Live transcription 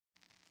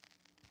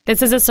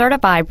This is a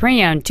certified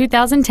pre-owned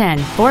 2010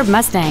 Ford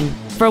Mustang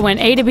for when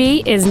A to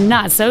B is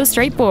not so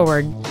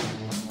straightforward.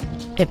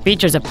 It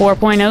features a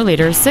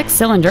 4.0-liter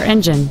 6-cylinder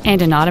engine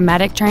and an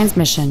automatic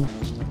transmission.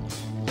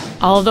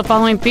 All of the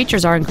following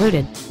features are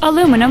included: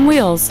 aluminum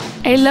wheels,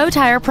 a low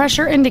tire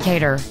pressure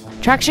indicator,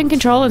 traction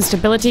control and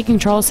stability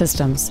control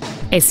systems,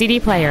 a CD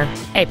player,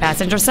 a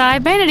passenger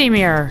side vanity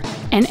mirror,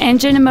 an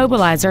engine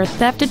immobilizer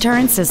theft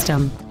deterrent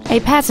system, a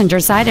passenger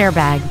side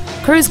airbag,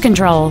 cruise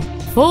control,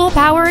 full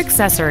power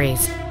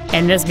accessories,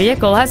 and this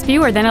vehicle has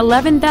fewer than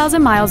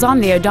 11,000 miles on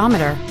the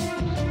odometer.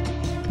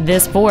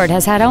 This Ford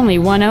has had only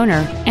one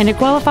owner, and it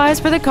qualifies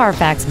for the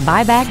Carfax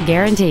buyback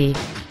guarantee.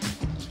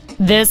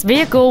 This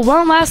vehicle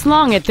won't last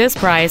long at this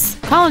price.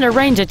 Call and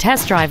arrange a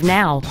test drive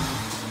now.